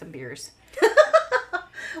drank some beers.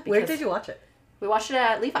 Where did you watch it? We watched it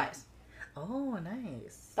at Levi's. Oh,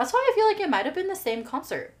 nice. That's why I feel like it might have been the same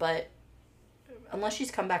concert, but unless she's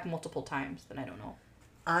come back multiple times, then I don't know.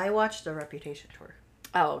 I watched the Reputation tour.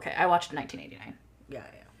 Oh, okay. I watched 1989. Yeah.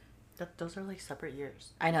 Those are like separate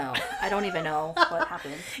years. I know. I don't even know what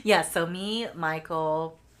happened. Yeah, so me,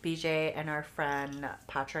 Michael, BJ, and our friend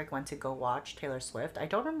Patrick went to go watch Taylor Swift. I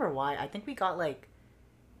don't remember why. I think we got like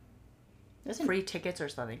free tickets or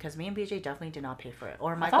something because me and BJ definitely did not pay for it.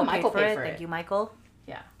 Or Michael paid for it. Thank you, Michael.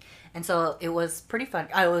 Yeah. And so it was pretty fun.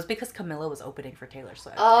 It was because Camilla was opening for Taylor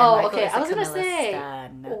Swift. Oh, okay. I was going to say,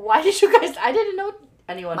 why did you guys... I didn't know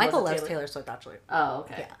anyone Michael loves Taylor Swift, actually. Oh,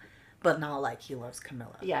 okay. Yeah. But not like he loves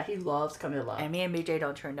Camilla. Yeah, he loves Camilla. And me and BJ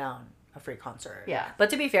don't turn down a free concert. Yeah. But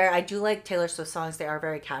to be fair, I do like Taylor Swift songs. They are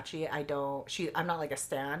very catchy. I'm not like a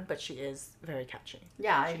stan, but she is very catchy.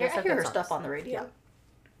 Yeah, I hear her stuff on the radio.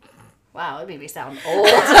 Yeah. Wow, it made me sound old.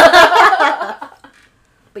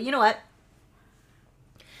 But you know what?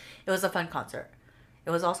 It was a fun concert.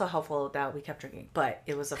 It was also helpful that we kept drinking, but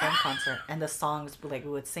it was a fun concert. And the songs, like,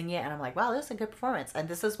 we would sing it, and I'm like, wow, this is a good performance. And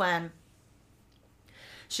this is when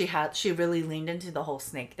she really leaned into the whole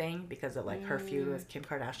snake thing because of like her feud with Kim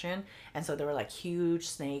Kardashian, and so there were like huge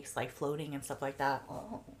snakes like floating and stuff like that.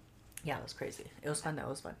 Oh. Yeah, it was crazy. It was fun though. It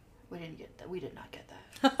was fun. We didn't get that. We did not get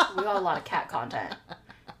that. We got a lot of cat content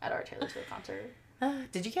at our Taylor Swift concert.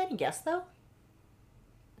 Did you get any guests though?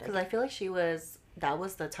 Because I feel like that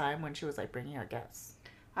was the time when she was like bringing out guests.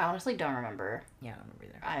 I honestly don't remember. Yeah, I don't remember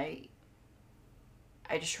either.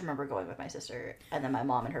 I just remember going with my sister and then my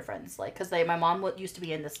mom and her friends, like, because my mom used to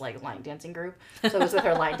be in this, like, line dancing group, so it was with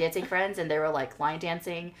her line dancing friends, and they were, like, line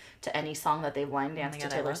dancing to any song that they've line danced to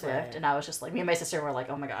Taylor Swift, and I was just, like, me and my sister were like,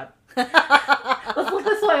 oh my god, let's look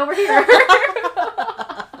this way over here.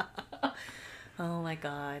 Oh my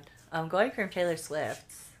god. I'm going from Taylor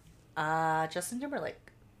Swift. Justin Timberlake.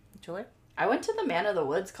 Julie? I went to the Man of the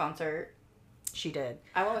Woods concert. She did.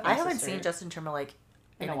 I went with my haven't sister. seen Justin Timberlake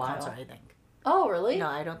in a while. Concert, I think. Oh, really? No,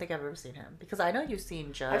 I don't think I've ever seen him. Because I know you've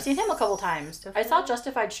seen I've seen him a couple times. I saw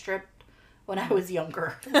Justified Stripped when I was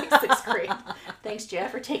younger, like 6th grade. Thanks,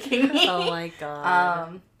 Jeff, for taking me. Oh my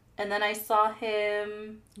god. And then I saw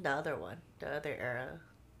him... The other one. The other era.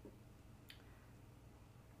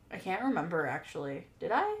 I can't remember, actually.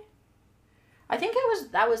 Did I? I think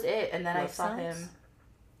that was it, and then Love I saw Sounds? Him...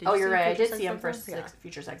 You're right. I did see him for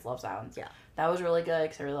Future Sex Love Sounds. Yeah. That was really good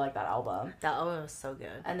because I really like that album. That album was so good.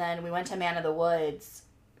 And then we went to Man of the Woods,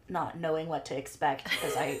 not knowing what to expect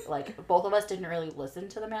because both of us didn't really listen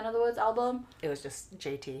to the Man of the Woods album. It was just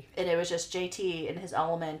JT. And it was just JT in his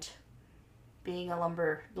element, being a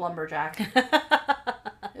lumberjack.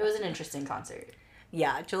 It was an interesting concert.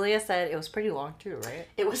 Yeah, Julia said it was pretty long too, right?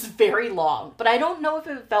 It was very long, but I don't know if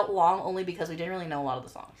it felt long only because we didn't really know a lot of the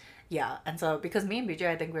songs. Yeah, and so because me and BJ,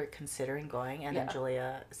 I think we were considering going, and then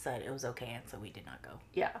Julia said it was okay, and so we did not go.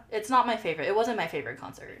 Yeah, it's not my favorite. It wasn't my favorite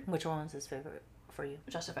concert. Which one was his favorite for you?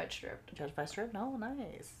 Justified Stripped. Justified Stripped? No,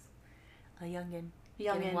 nice. A youngin.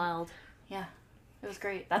 Youngin. Wild. Yeah, it was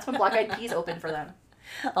great. That's when Black Eyed Peas opened for them.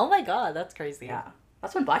 Oh my god, that's crazy. Yeah,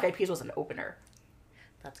 that's when Black Eyed Peas was an opener.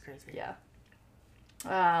 That's crazy. Yeah.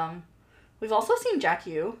 We've also seen Jack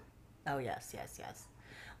U. Oh yes.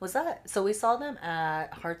 Was that so? We saw them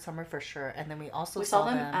at Hard Summer for sure, and then we also saw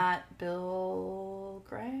them at Bill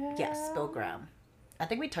Graham. Yes, Bill Graham. I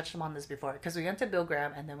think we touched on this before because we went to Bill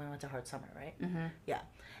Graham and then we went to Hard Summer, right? Mm-hmm. Yeah,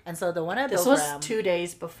 and so the one at Bill Graham. This was 2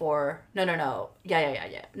 days before. No.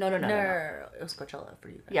 Yeah. No. It was Coachella for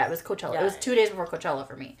you guys. Yeah, it was Coachella. Yeah, it was 2 days before Coachella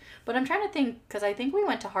for me. But I'm trying to think because I think we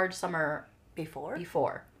went to Hard Summer before.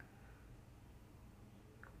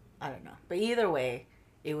 I don't know, but either way.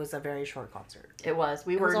 It was a very short concert. It was.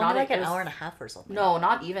 We were only not like an hour and a half or something. No,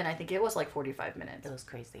 not even. I think it was like 45 minutes. It was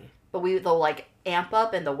crazy. But the like amp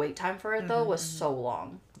up and the wait time for it though was so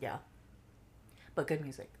long. Yeah. But good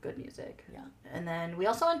music. Good music. Yeah. And then we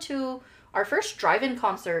also went to our first drive-in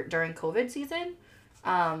concert during COVID season.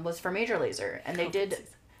 Was for Major Lazer, and they did.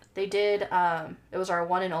 It was our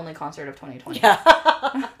one and only concert of 2020.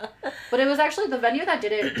 Yeah. But it was actually the venue that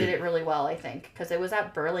did it really well, I think, because it was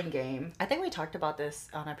at Burlingame. I think we talked about this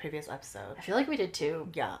on a previous episode. I feel like we did too.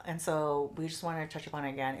 Yeah, and so we just wanted to touch upon it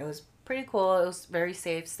again. It was pretty cool. It was very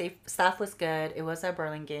safe. Staff was good. It was at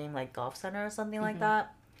Burlingame, like golf center or something like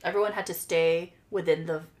that. Everyone had to stay within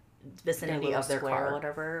the vicinity of their car or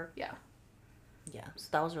whatever. Yeah. Yeah, so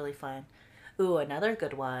that was really fun. Ooh, another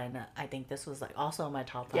good one. I think this was like also my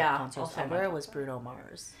top 5 concerts ever was Bruno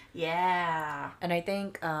Mars. Yeah. And I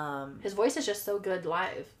think his voice is just so good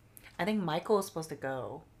live. I think Michael was supposed to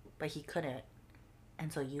go, but he couldn't.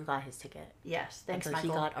 And so you got his ticket. Yes, thanks, and so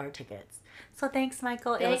Michael. He got our tickets. So thanks,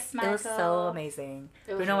 Michael. Thanks, Michael. It was so amazing.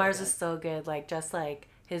 Bruno Mars is so good. Like just like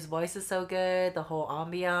his voice is so good. The whole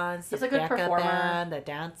ambiance. He's a good performer. Band, the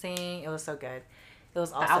dancing. It was so good. It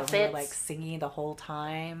was awesome. Outfits. We were, like singing the whole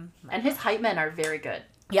time. And his hype men are very good.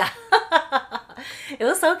 Yeah. It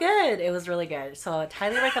was so good. It was really good. So I'd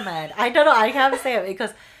highly recommend. I don't know. I have to say it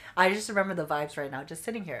because I just remember the vibes right now just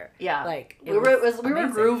sitting here. Yeah. Like we were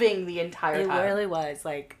grooving the entire time. It really was.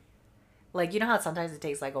 Like you know how sometimes it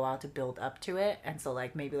takes like a while to build up to it, and so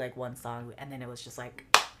like maybe like one song and then it was just like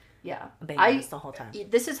yeah, bangers the whole time.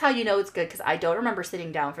 This is how you know it's good because I don't remember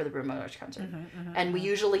sitting down for the Bruno Mars concert, and we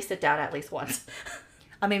usually sit down at least once.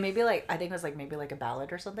 I mean, maybe like I think it was like maybe like a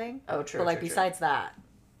ballad or something. Oh, true. But like besides that,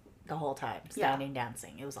 the whole time standing,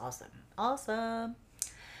 dancing, it was awesome. Awesome.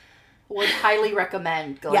 Would highly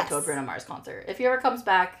recommend going to a Bruno Mars concert if he ever comes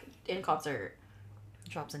back in concert.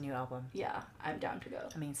 Drops a new album. Yeah, I'm down to go.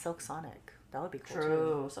 I mean, Silk Sonic. That would be cool.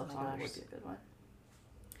 True. Silk Sonic would be a good one.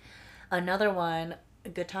 Another one,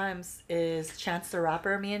 good times is Chance the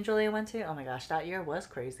Rapper. Me and Julia went to. Oh my gosh, that year was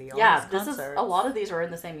crazy. Yeah, this is a lot of these were in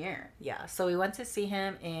the same year. Yeah, so we went to see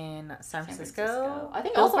him in San Francisco. I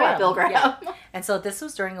think also at Bill Graham. Yeah. And so this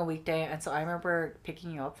was during a weekday, and so I remember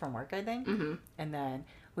picking you up from work, I think, and then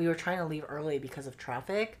we were trying to leave early because of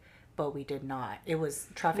traffic, but we did not.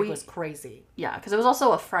 Traffic was crazy. Yeah, because it was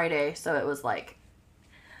also a Friday, so it was like.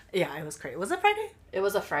 Yeah, it was crazy. Was it Friday? It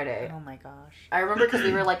was a Friday. Oh my gosh. I remember because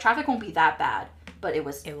we were like, traffic won't be that bad. But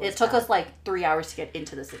it took us like 3 hours to get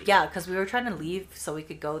into the city. Yeah, because we were trying to leave so we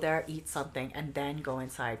could go there, eat something, and then go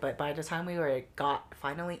inside. But by the time we got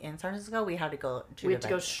finally in San Francisco, we had to go to We had to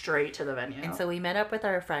go straight to the venue. And so we met up with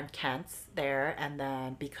our friend Kent there, and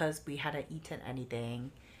then because we hadn't eaten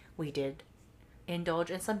anything, we did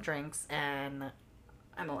indulge in some drinks, and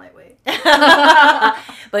I'm a lightweight.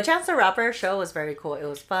 But Chance the Rapper show was very cool. It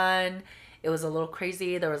was fun. It was a little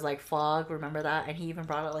crazy. There was like fog, remember that? And he even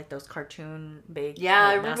brought out like those cartoon big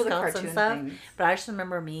I remember the cartoon things. But I just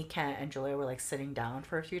remember me, Kent, and Julia were like sitting down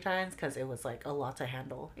for a few times because it was like a lot to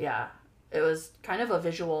handle. Yeah, it was kind of a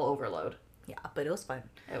visual overload. Yeah, but it was fun.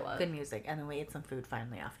 It was good music, and then we ate some food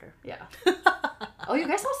finally after. Yeah. Oh, you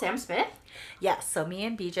guys saw Sam Smith? Yeah. So me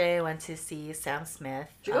and BJ went to see Sam Smith.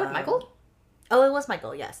 Did you go with Michael? Oh, it was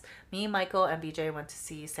Michael, yes. Me, Michael, and BJ went to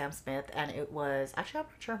see Sam Smith, and it was... Actually, I'm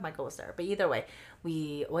not sure if Michael was there, but either way,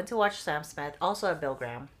 we went to watch Sam Smith, also at Bill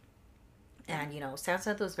Graham. And, Sam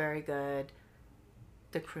Smith was very good.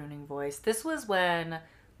 The crooning voice. This was when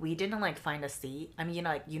we didn't, like, find a seat. I mean,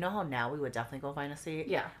 you know how now we would definitely go find a seat?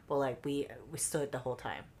 Yeah. But, like, we stood the whole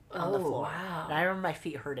time on the floor. Wow. And I remember my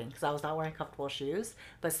feet hurting because I was not wearing comfortable shoes.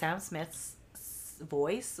 But Sam Smith's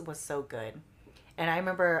voice was so good. And I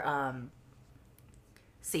remember...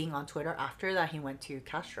 seeing on Twitter after that he went to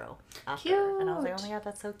Castro after. Cute. And I was like, oh my god,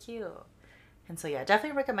 that's so cute. And so yeah,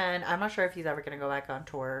 definitely recommend. I'm not sure if he's ever gonna go back on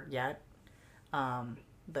tour yet,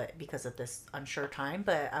 but because of this unsure time,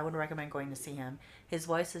 but I would recommend going to see him. His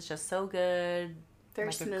voice is just so good, very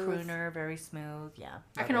like smooth, a crooner, very smooth. Yeah,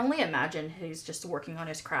 I can only imagine he's just working on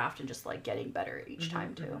his craft and just like getting better each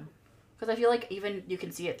time too. Because I feel like even you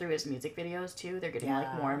can see it through his music videos too. They're getting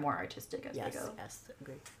like more and more artistic as they go. Yes,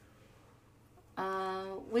 agreed.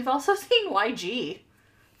 We've also seen YG.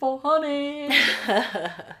 400.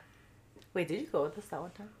 Wait, did you go with us that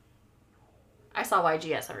one time? I saw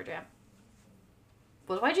YG at Summer Jam.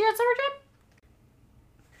 Was YG at Summer Jam?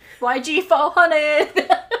 YG 400.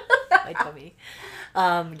 My tummy.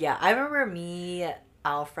 Yeah, I remember me,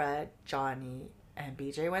 Alfred, Johnny, and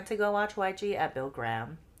BJ went to go watch YG at Bill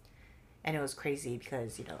Graham. And it was crazy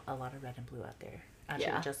because, a lot of red and blue out there.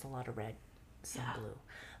 Actually, just a lot of red, some blue.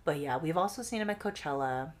 But yeah, we've also seen him at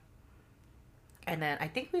Coachella. And then I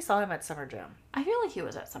think we saw him at Summer Jam. I feel like he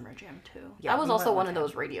was at Summer Jam too. Yeah, that was also one of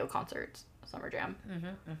those radio concerts, Summer Jam.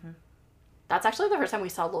 That's actually the first time we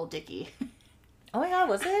saw Lil Dicky. Oh my god,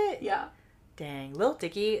 was it? Yeah. Dang, Lil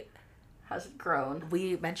Dicky has grown.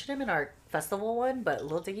 We mentioned him in our festival one, but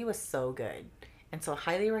Lil Dicky was so good. And so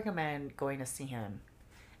highly recommend going to see him.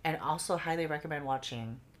 And also highly recommend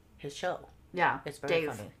watching his show. Yeah. It's very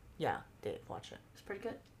funny. Yeah, Dave, watch it. It's pretty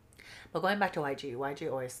good. But going back to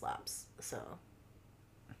YG always slaps. So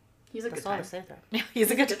he's a good time. Yeah,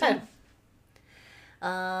 he's a good time.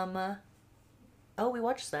 Oh, we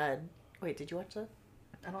watched Zed. Wait, did you watch that?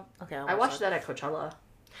 I don't. Okay, I watched that at Coachella.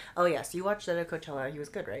 Oh yes, you watched that at Coachella. He was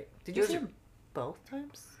good, right? Did you see him both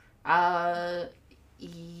times? Because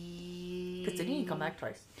didn't he come back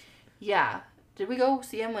twice? Yeah. Did we go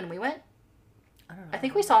see him when we went? I don't know. I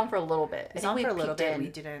think we saw him for a little bit. We saw him for a little bit. We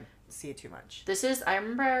didn't see it too much. I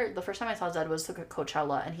remember the first time I saw Zed was at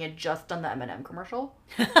Coachella, and he had just done the Eminem commercial.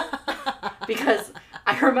 Because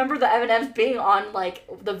I remember the M&Ms being on, like,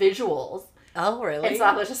 the visuals. Oh, really? And so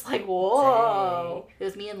I was just like, whoa. Dang. It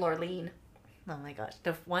was me and Lorleen. Oh my gosh.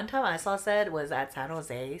 The one time I saw Zed was at San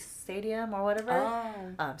Jose Stadium or whatever.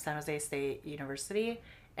 Oh. San Jose State University.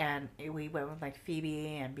 And we went with, like,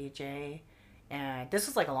 Phoebe and BJ. And this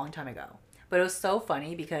was, like, a long time ago. But it was so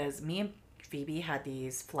funny because me and Phoebe had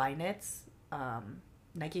these fly knits,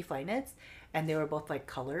 Nike fly knits, and they were both like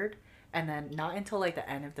colored. And then not until like the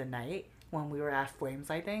end of the night when we were at Flames,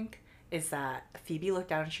 I think, is that Phoebe looked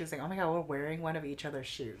down and she was like, "Oh my god, we're wearing one of each other's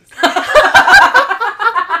shoes."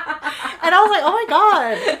 And I was like, "Oh my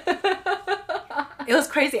god." It was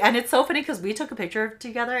crazy, and it's so funny because we took a picture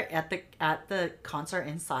together at the concert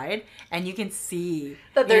inside, and you can see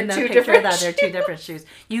that they're two different shoes.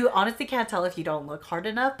 You honestly can't tell if you don't look hard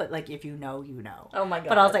enough, but like if you know, you know. Oh my god!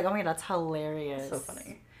 But I was like, oh my god, that's hilarious. So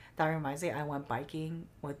funny. That reminds me, I went biking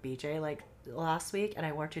with BJ like last week, and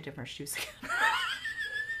I wore two different shoes again.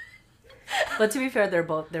 But to be fair, they're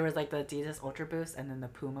both. There was like the Adidas Ultra Boost and then the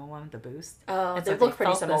Puma one, the Boost. Oh, and they so look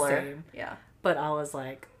pretty felt similar. the same. Yeah. But I was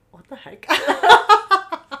like, what the heck?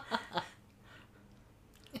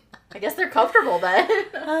 I guess they're comfortable then.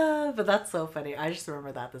 But that's so funny. I just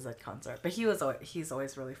remember that as a concert. But he's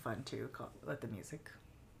always really fun too with the music.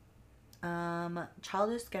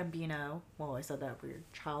 Childish Gambino. Well, I said that weird.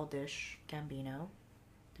 Childish Gambino.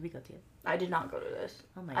 Did we go to it? I did not go to this.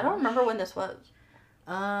 Oh my I don't gosh. remember when this was.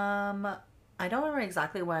 I don't remember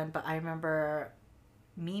exactly when, but I remember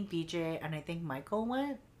me, BJ, and I think Michael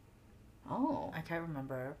went. Oh. I can't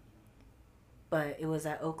remember. But it was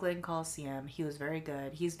at Oakland Coliseum. He was very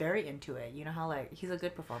good. He's very into it. You know how, like, he's a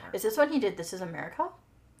good performer. Is this when he did This Is America?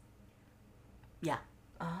 Yeah.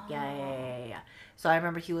 Oh. Yeah. So I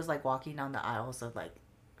remember he was, like, walking down the aisles of, like,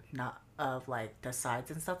 the sides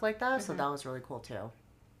and stuff like that. Mm-hmm. So that was really cool, too.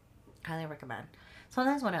 Highly recommend.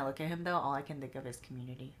 Sometimes when I look at him, though, all I can think of is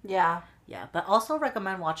Community. Yeah. Yeah. But also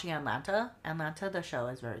recommend watching Atlanta. Atlanta, the show,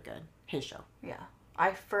 is very good. His show. Yeah.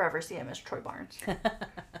 I forever see him as Troy Barnes.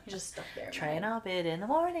 He's just stuck there. Trying out it in the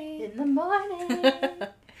morning. In the morning.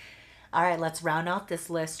 All right, let's round out this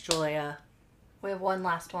list, Julia. We have one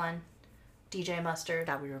last one. DJ Mustard.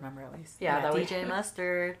 That we remember at least. Yeah, that DJ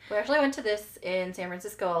Mustard. We actually went to this in San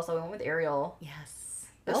Francisco also. We went with Ariel. Yes.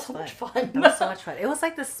 It was so much fun. It was so much fun. It was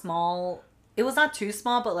like the small... It was not too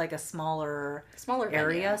small, but like a smaller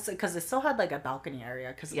area. Because it still had like a balcony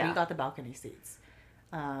area. Because we got the balcony seats.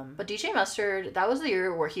 But DJ Mustard, that was the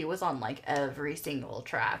year where he was on like every single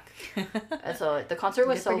track. And so the concert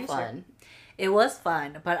was so fun. It was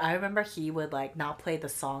fun, but I remember he would like not play the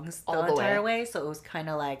songs the entire way. So it was kind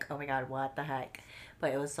of like, oh my god, what the heck?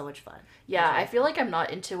 But it was so much fun. Yeah, I feel like I'm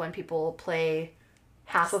not into when people play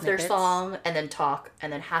half of their song and then talk,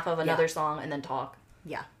 and then half of another song and then talk.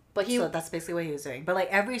 Yeah. But so that's basically what he was doing. But like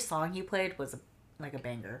every song he played was like a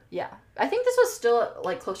banger. Yeah. I think this was still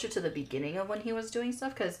like closer to the beginning of when he was doing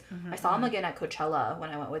stuff, because I saw him again at Coachella when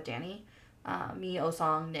I went with Danny. Me,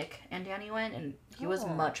 Osong, Nick, and Danny went, and he was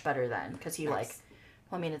much better then, because he like,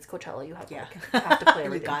 well, I mean, it's Coachella, you have to play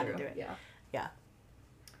everything you through. Do it. Yeah.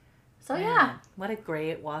 So yeah. What a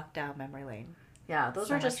great walk down memory lane. Yeah,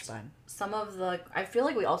 those are just fun. Some of the, I feel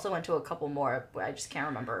like we also went to a couple more, but I just can't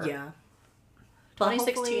remember. Yeah.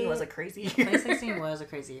 2016 was a crazy year. 2016 was a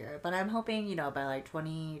crazy year. But I'm hoping, by like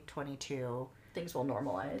 2022... things will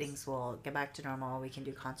normalize. Things will get back to normal. We can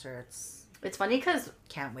do concerts. It's funny because...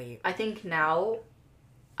 Can't wait. I think now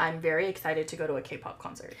I'm very excited to go to a K-pop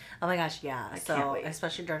concert. Oh my gosh, yeah. I can't wait.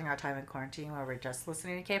 Especially during our time in quarantine where we're just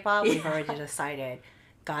listening to K-pop, we've already decided...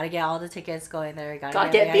 Gotta get all the tickets going there.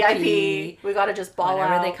 Gotta get VIP. We gotta just ball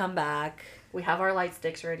whenever out. They come back. We have our light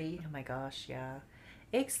sticks ready. Oh my gosh, yeah.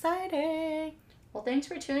 Exciting. Well, thanks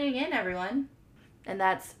for tuning in, everyone. And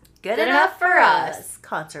that's Good enough for us.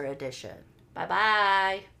 Concert edition.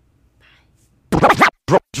 Bye-bye.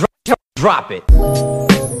 Drop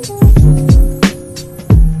it.